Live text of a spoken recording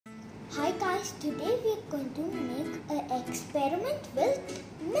guys, today we are going to make an experiment with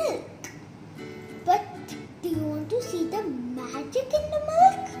milk. But do you want to see the magic in the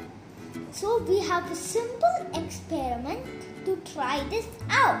milk? So we have a simple experiment to try this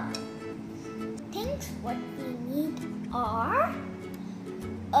out. Things what we need are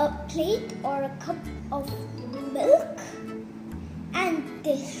a plate or a cup of milk and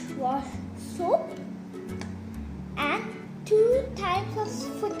dishwash soap and 2 types of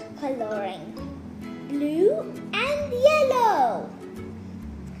food coloring, blue and yellow.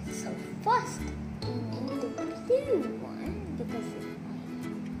 So first we need the blue one because it's my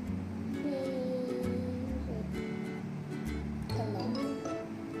favorite color,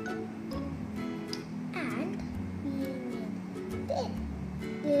 and we need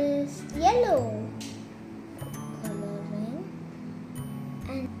this yellow coloring,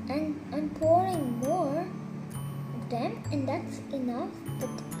 and I'm pouring more them, and that's enough, but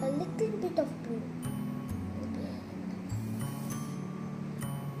a little bit of blue will be enough.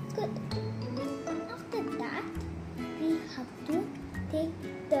 Good. After that, we have to take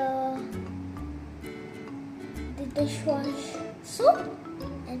the dishwash soap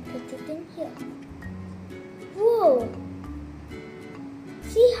and put it in here. Whoa!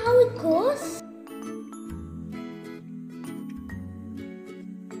 See how it goes?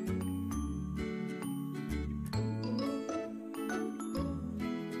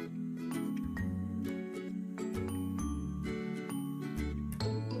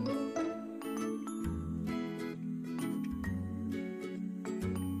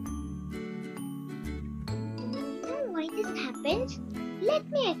 Why this happens? Let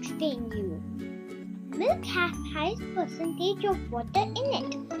me explain you. Milk has highest percentage of water in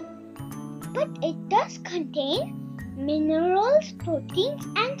it, but it does contain minerals, proteins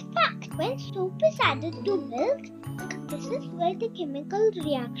and fat. When soap is added to milk, this is where the chemical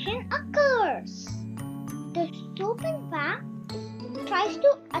reaction occurs. The soap and fat tries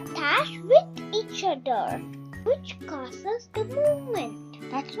to attach with each other, which causes the movement.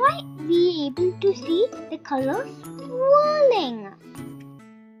 That's why we are able to see the colors swirling.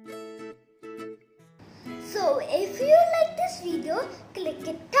 So if you like this video, click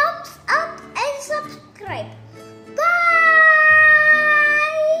a thumbs up and subscribe.